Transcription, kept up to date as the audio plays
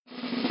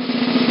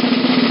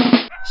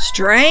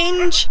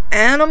Strange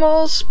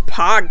Animals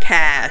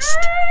Podcast.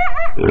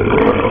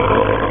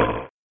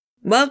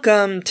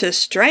 Welcome to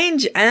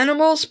Strange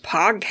Animals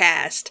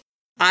Podcast.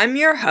 I'm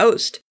your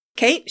host,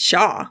 Kate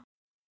Shaw.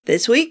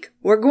 This week,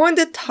 we're going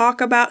to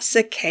talk about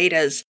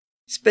cicadas,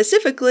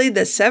 specifically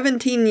the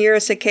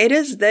 17-year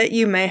cicadas that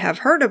you may have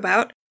heard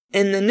about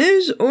in the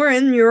news or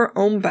in your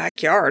own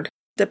backyard,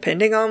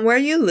 depending on where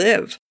you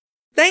live.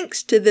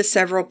 Thanks to the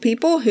several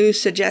people who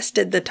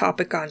suggested the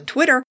topic on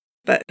Twitter,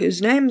 but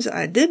whose names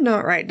I did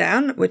not write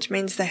down, which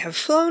means they have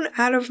flown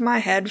out of my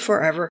head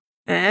forever.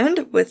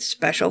 And with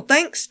special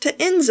thanks to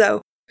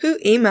Enzo, who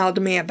emailed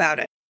me about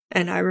it.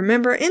 And I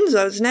remember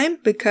Enzo's name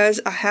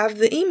because I have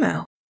the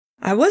email.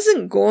 I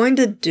wasn't going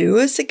to do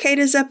a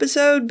cicadas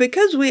episode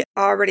because we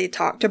already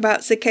talked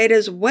about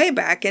cicadas way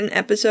back in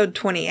episode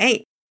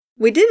 28.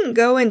 We didn't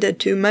go into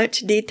too much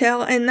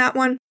detail in that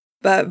one,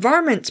 but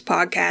Varmint's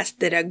podcast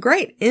did a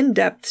great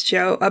in-depth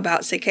show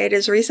about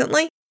cicadas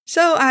recently,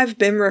 so I've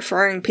been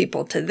referring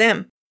people to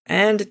them.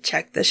 And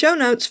check the show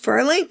notes for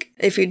a link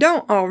if you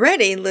don't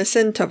already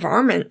listen to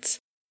Varmint's.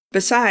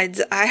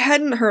 Besides, I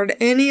hadn't heard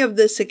any of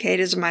the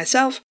cicadas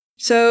myself,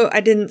 so I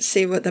didn't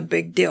see what the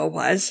big deal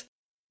was.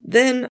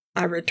 Then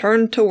I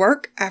returned to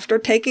work after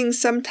taking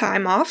some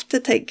time off to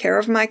take care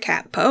of my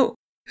cat Poe,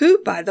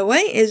 who, by the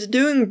way, is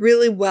doing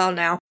really well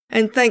now,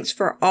 and thanks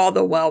for all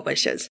the well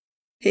wishes.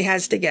 He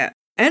has to get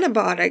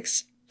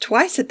antibiotics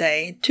twice a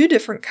day, 2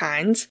 different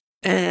kinds,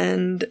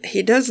 and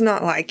he does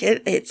not like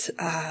it. It's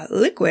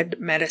liquid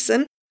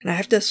medicine, and I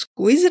have to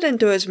squeeze it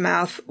into his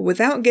mouth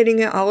without getting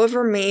it all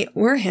over me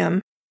or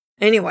him.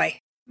 Anyway,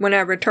 when I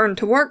returned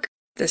to work,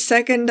 the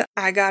second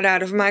I got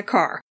out of my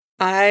car,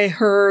 I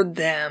heard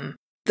them.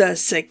 The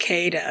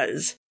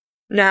cicadas.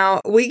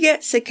 Now, we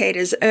get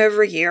cicadas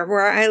every year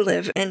where I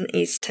live in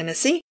East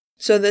Tennessee,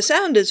 so the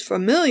sound is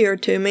familiar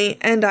to me,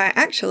 and I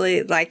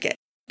actually like it.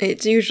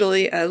 It's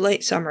usually a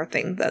late summer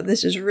thing, though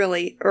this is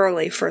really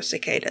early for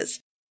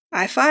cicadas.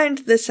 I find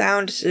the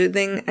sound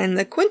soothing and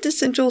the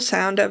quintessential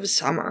sound of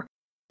summer.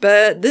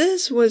 But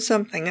this was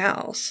something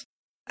else.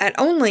 At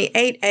only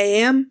 8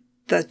 a.m.,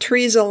 the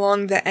trees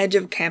along the edge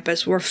of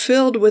campus were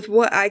filled with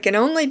what I can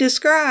only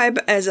describe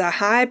as a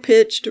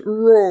high-pitched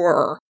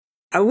roar.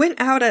 I went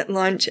out at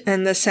lunch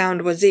and the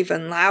sound was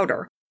even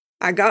louder.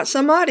 I got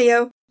some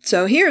audio,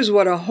 so here's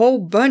what a whole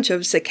bunch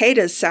of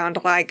cicadas sound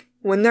like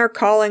when they're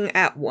calling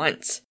at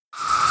once.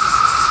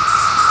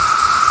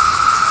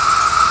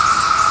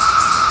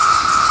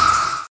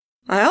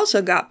 I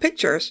also got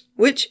pictures,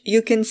 which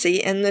you can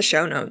see in the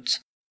show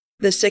notes.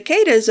 The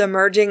cicadas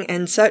emerging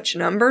in such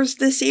numbers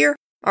this year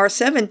are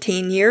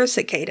 17-year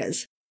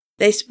cicadas.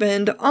 They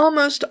spend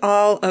almost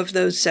all of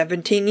those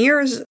 17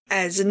 years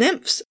as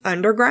nymphs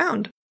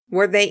underground,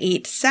 where they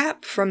eat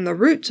sap from the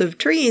roots of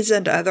trees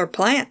and other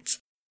plants.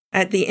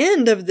 At the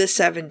end of the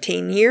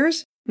 17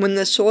 years, when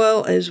the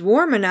soil is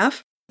warm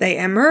enough, they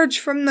emerge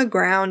from the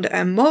ground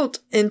and molt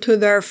into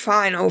their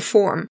final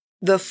form,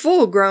 the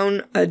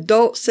full-grown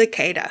adult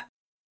cicada.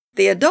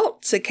 The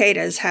adult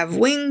cicadas have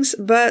wings,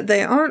 but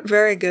they aren't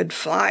very good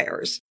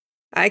flyers.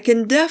 I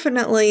can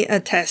definitely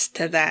attest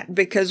to that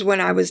because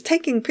when I was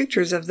taking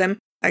pictures of them,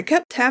 I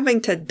kept having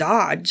to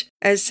dodge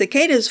as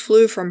cicadas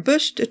flew from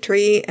bush to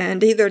tree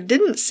and either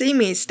didn't see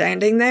me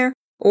standing there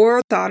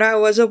or thought I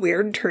was a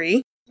weird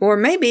tree, or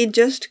maybe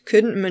just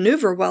couldn't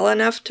maneuver well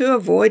enough to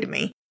avoid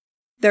me.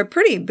 They're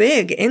pretty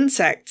big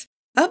insects,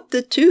 up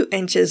to 2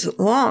 inches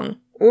long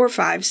or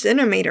 5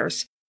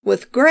 centimeters,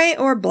 with gray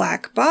or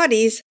black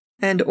bodies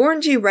and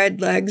orangey red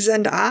legs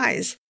and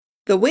eyes.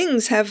 The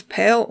wings have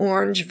pale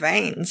orange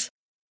veins.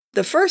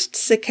 The first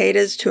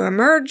cicadas to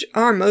emerge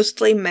are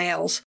mostly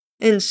males,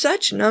 in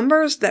such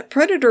numbers that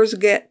predators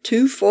get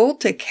too full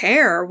to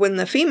care when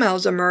the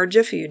females emerge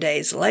a few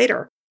days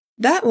later.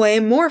 That way,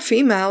 more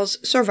females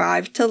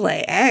survive to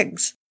lay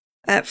eggs.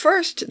 At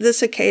first, the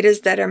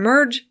cicadas that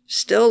emerge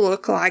still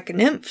look like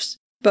nymphs,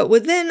 but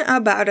within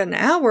about an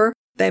hour,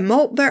 they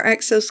molt their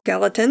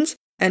exoskeletons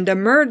and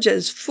emerge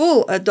as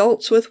full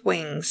adults with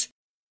wings.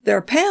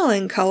 They're pale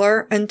in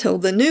color until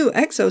the new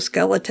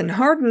exoskeleton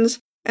hardens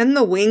and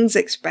the wings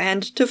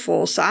expand to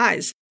full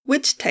size,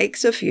 which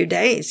takes a few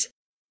days.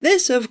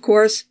 This, of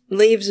course,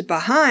 leaves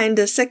behind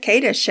a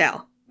cicada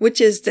shell, which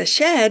is the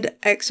shed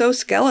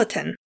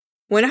exoskeleton.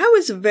 When I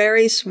was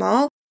very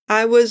small,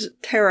 I was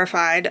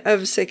terrified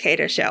of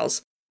cicada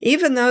shells,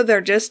 even though they're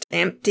just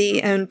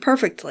empty and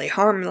perfectly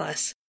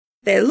harmless.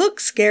 They look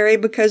scary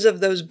because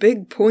of those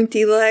big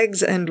pointy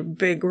legs and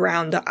big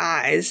round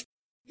eyes.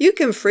 You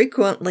can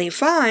frequently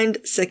find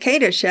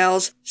cicada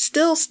shells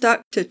still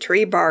stuck to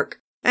tree bark,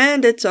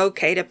 and it's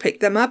okay to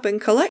pick them up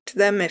and collect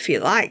them if you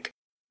like.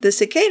 The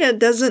cicada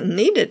doesn't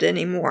need it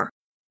anymore.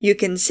 You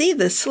can see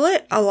the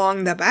slit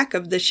along the back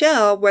of the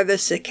shell where the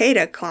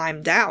cicada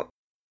climbed out.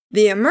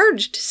 The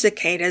emerged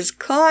cicadas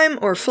climb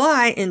or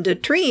fly into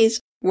trees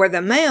where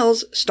the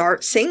males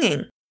start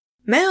singing.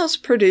 Males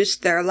produce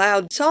their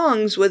loud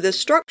songs with a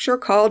structure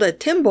called a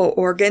timbal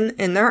organ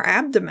in their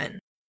abdomen.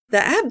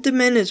 The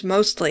abdomen is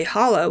mostly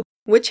hollow,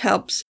 which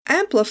helps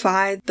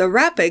amplify the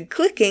rapid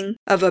clicking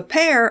of a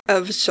pair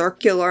of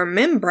circular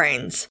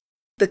membranes.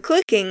 The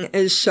clicking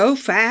is so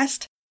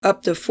fast,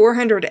 up to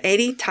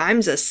 480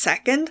 times a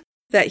second,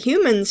 that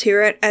humans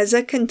hear it as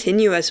a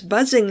continuous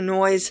buzzing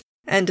noise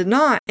and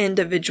not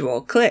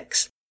individual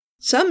clicks.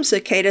 Some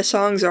cicada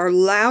songs are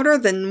louder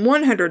than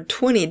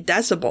 120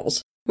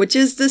 decibels, which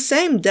is the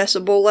same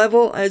decibel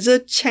level as a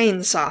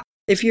chainsaw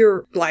if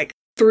you're like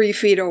 3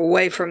 feet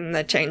away from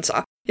the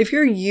chainsaw. If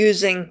you're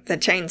using the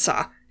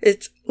chainsaw,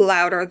 it's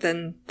louder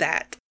than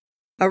that.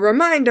 A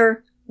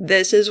reminder,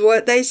 this is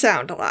what they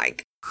sound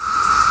like.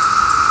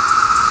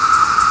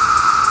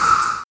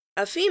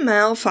 A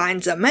female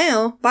finds a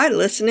male by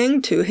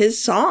listening to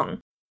his song.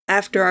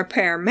 After a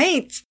pair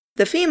mates,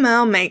 the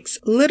female makes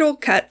little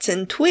cuts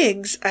in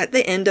twigs at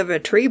the end of a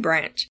tree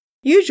branch,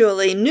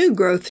 usually new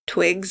growth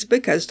twigs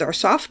because they're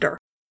softer.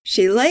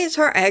 She lays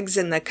her eggs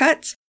in the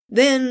cuts,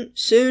 then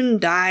soon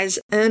dies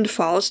and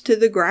falls to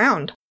the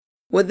ground.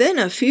 Within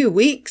a few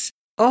weeks,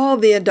 all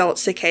the adult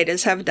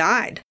cicadas have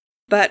died,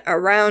 but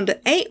around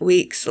 8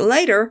 weeks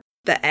later,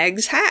 the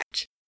eggs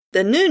hatch.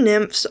 The new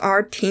nymphs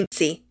are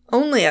teensy,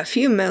 only a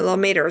few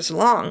millimeters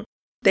long.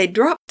 They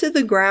drop to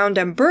the ground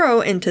and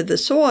burrow into the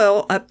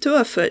soil up to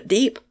a foot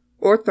deep,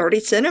 or 30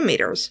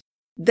 centimeters.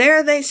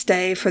 There they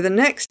stay for the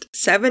next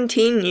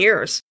 17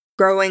 years,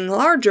 growing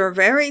larger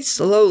very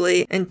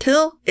slowly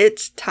until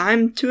it's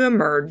time to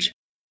emerge.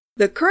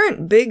 The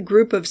current big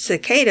group of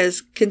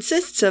cicadas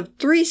consists of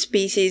 3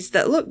 species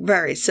that look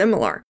very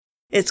similar.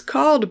 It's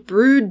called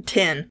Brood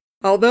 10,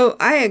 although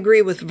I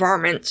agree with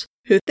varmints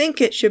who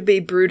think it should be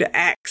Brood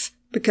X,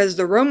 because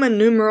the Roman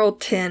numeral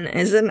 10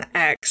 is an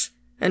X,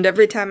 and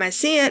every time I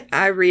see it,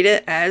 I read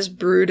it as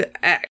Brood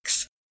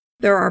X.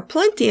 There are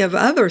plenty of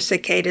other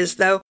cicadas,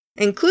 though,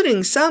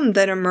 including some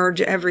that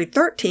emerge every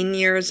 13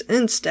 years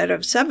instead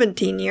of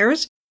 17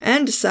 years,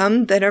 and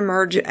some that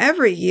emerge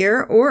every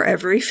year or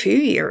every few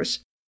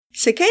years.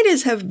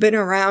 Cicadas have been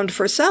around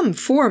for some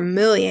 4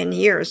 million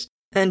years,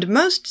 and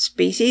most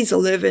species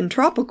live in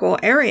tropical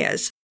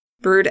areas.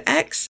 Brood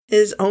X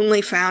is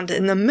only found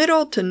in the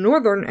middle to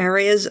northern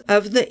areas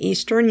of the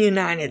eastern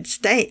United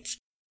States.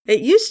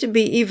 It used to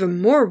be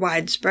even more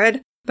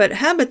widespread, but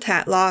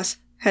habitat loss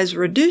has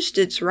reduced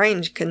its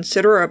range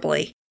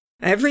considerably.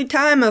 Every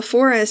time a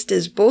forest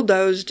is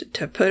bulldozed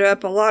to put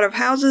up a lot of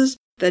houses,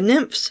 the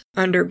nymphs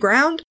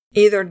underground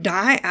either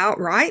die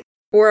outright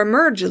or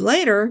emerge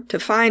later to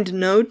find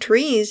no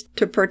trees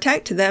to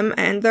protect them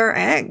and their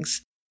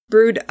eggs.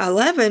 Brood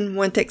 11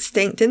 went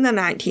extinct in the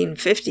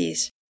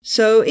 1950s.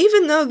 So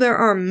even though there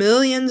are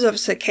millions of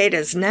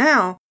cicadas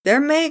now, there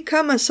may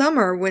come a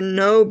summer when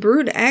no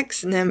Brood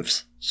X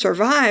nymphs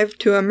survive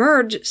to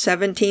emerge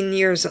 17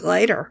 years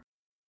later.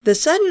 The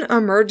sudden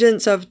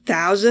emergence of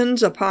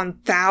thousands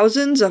upon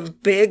thousands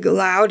of big,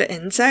 loud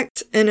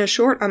insects in a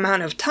short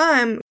amount of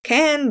time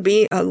can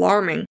be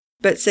alarming,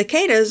 but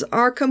cicadas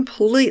are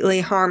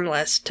completely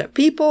harmless to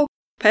people,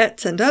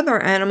 pets and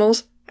other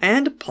animals,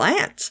 and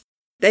plants.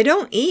 They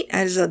don't eat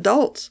as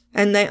adults,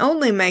 and they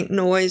only make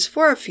noise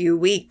for a few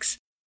weeks.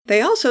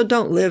 They also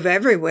don't live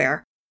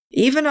everywhere.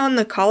 Even on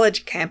the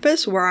college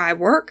campus where I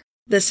work,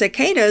 the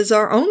cicadas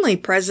are only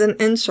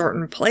present in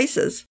certain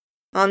places.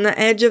 On the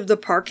edge of the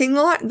parking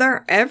lot,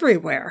 they're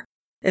everywhere.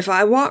 If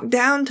I walk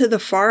down to the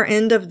far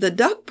end of the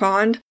duck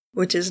pond,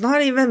 which is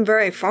not even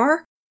very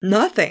far,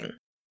 nothing.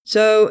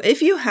 So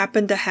if you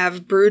happen to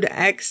have Brood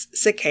X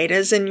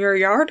cicadas in your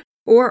yard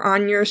or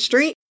on your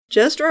street,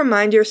 just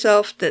remind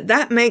yourself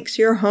that makes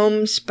your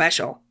home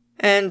special,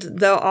 and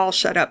they'll all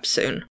shut up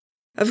soon.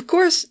 Of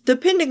course,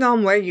 depending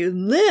on where you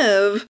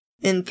live,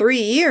 in 3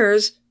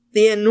 years,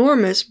 the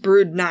enormous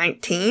Brood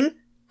 19,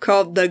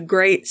 called the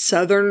Great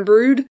Southern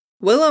Brood,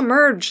 will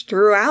emerge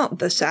throughout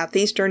the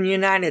southeastern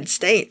United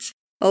States,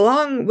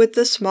 along with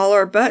the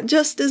smaller but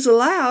just as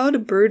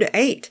loud Brood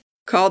 8,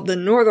 called the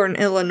Northern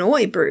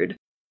Illinois Brood.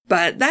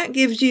 But that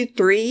gives you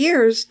 3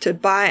 years to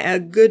buy a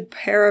good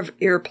pair of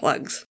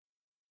earplugs.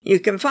 You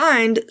can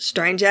find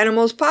Strange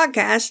Animals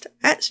Podcast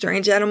at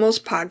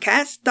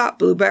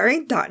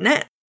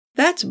strangeanimalspodcast.blueberry.net.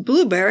 That's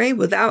Blueberry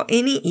without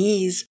any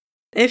E's.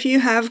 If you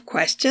have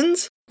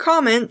questions,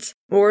 comments,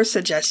 or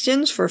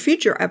suggestions for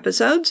future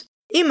episodes,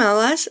 email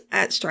us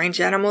at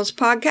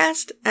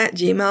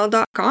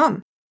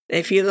strangeanimalspodcast@gmail.com.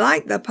 If you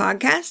like the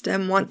podcast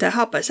and want to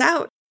help us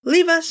out,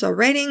 leave us a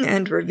rating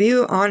and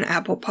review on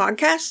Apple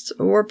Podcasts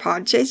or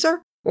Podchaser,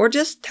 or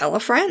just tell a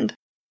friend.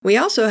 We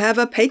also have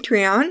a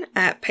Patreon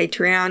at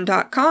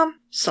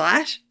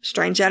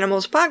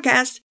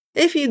patreon.com/strangeanimalspodcast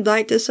if you'd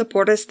like to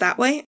support us that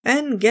way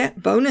and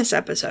get bonus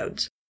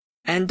episodes.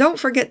 And don't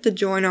forget to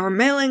join our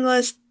mailing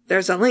list.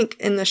 There's a link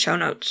in the show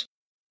notes.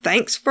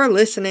 Thanks for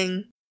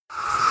listening.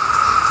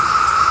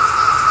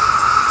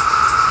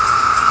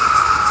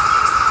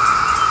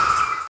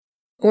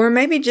 Or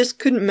maybe just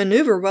couldn't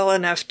maneuver well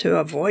enough to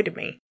avoid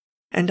me.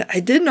 And I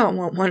did not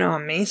want one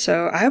on me,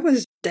 so I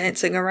was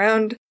dancing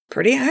around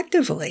pretty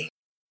actively.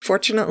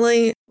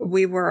 Fortunately,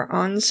 we were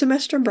on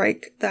semester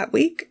break that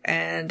week,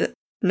 and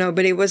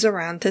nobody was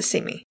around to see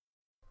me.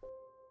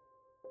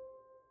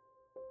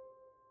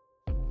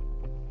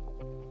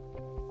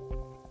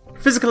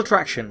 Physical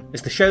Attraction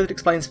is the show that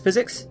explains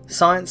physics,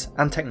 science,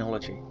 and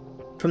technology.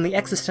 From the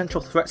existential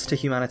threats to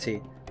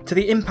humanity, to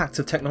the impacts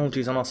of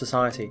technologies on our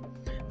society,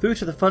 through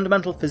to the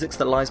fundamental physics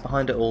that lies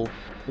behind it all,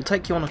 we'll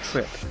take you on a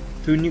trip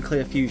through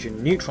nuclear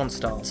fusion, neutron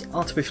stars,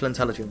 artificial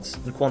intelligence,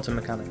 and quantum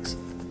mechanics.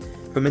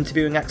 From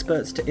interviewing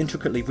experts to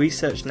intricately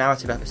researched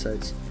narrative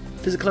episodes,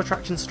 Physical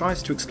Attraction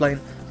strives to explain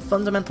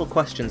fundamental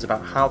questions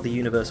about how the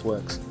universe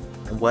works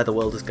and where the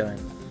world is going.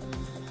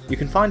 You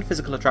can find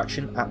Physical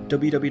Attraction at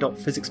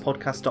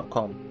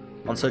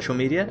www.physicspodcast.com, on social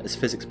media as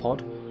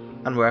PhysicsPod,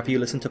 and wherever you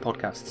listen to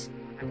podcasts.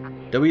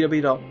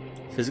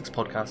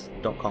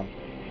 www.physicspodcast.com.